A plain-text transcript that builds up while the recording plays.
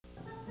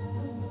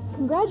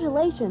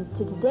Congratulations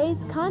to today's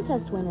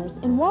contest winners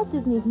in Walt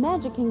Disney's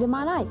Magic Kingdom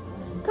on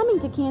Ice, coming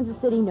to Kansas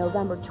City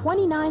November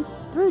 29th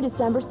through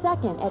December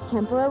 2nd at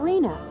Kemper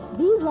Arena.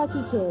 These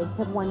lucky kids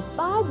have won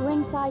 5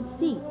 ringside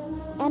seats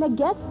and a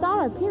guest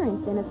star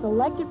appearance in a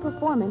selected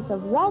performance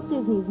of Walt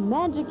Disney's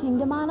Magic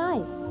Kingdom on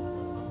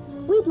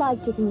Ice. We'd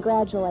like to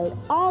congratulate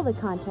all the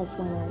contest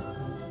winners.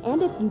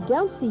 And if you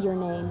don't see your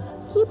name,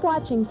 keep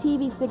watching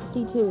TV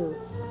 62,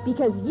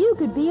 because you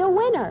could be a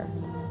winner.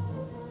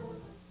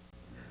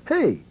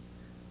 Hey,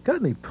 got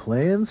any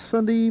plans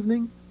Sunday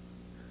evening?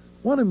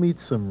 Want to meet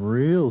some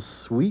real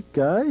sweet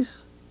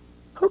guys?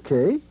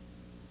 Okay.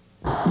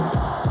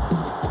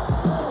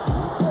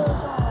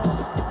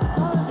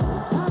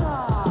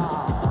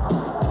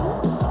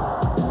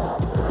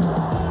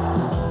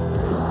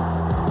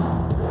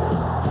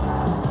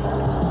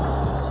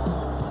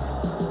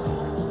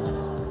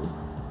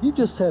 You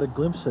just had a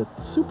glimpse at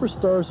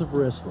Superstars of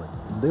Wrestling,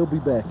 and they'll be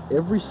back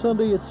every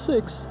Sunday at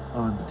 6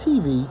 on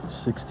TV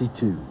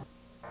 62.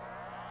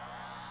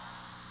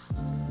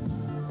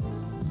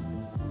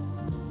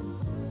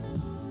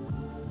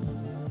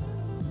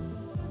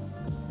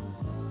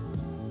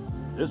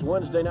 This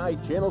Wednesday night,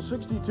 Channel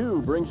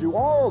 62 brings you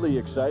all the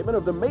excitement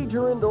of the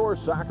Major Indoor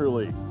Soccer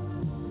League.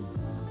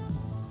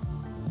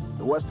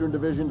 The Western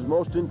Division's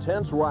most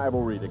intense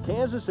rivalry, the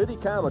Kansas City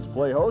Comets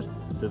play host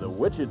to the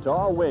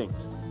Wichita Wings.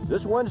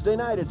 This Wednesday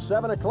night at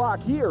 7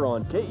 o'clock here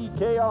on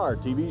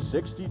KEKR-TV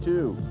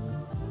 62.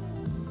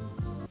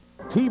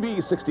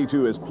 TV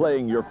 62 is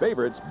playing your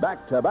favorites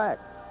back-to-back.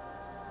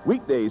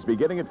 Weekdays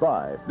beginning at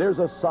 5, there's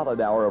a solid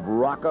hour of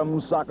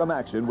rock'em sock'em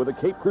action with the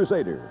Cape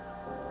Crusader.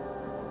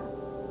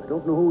 I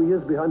don't know who he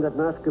is behind that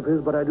mask of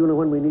his, but I do know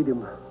when we need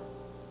him.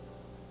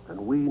 And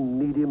we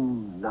need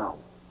him now.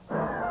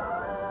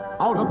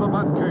 Out of the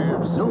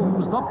Batcave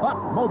zooms the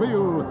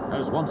Batmobile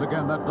as once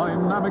again that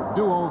dynamic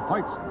duo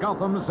fights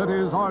Gotham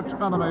City's arch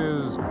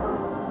enemies.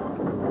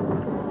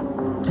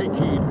 Take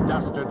heed,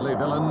 dastardly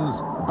villains.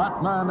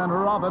 Batman and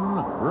Robin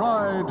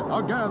ride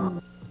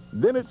again.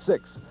 Then at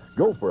 6,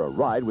 go for a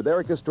ride with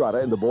Eric Estrada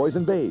and the Boys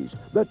in Beige,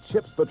 the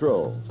Chips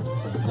Patrol.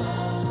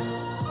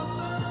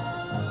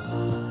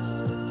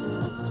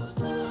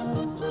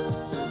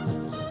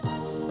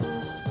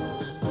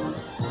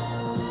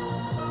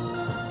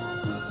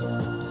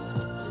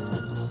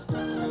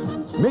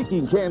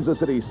 Making Kansas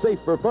City safe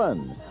for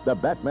fun. The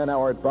Batman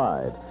Hour at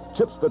 5.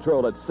 Chips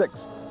Patrol at 6.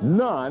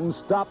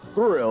 Non-stop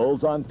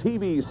thrills on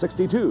TV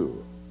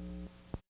 62.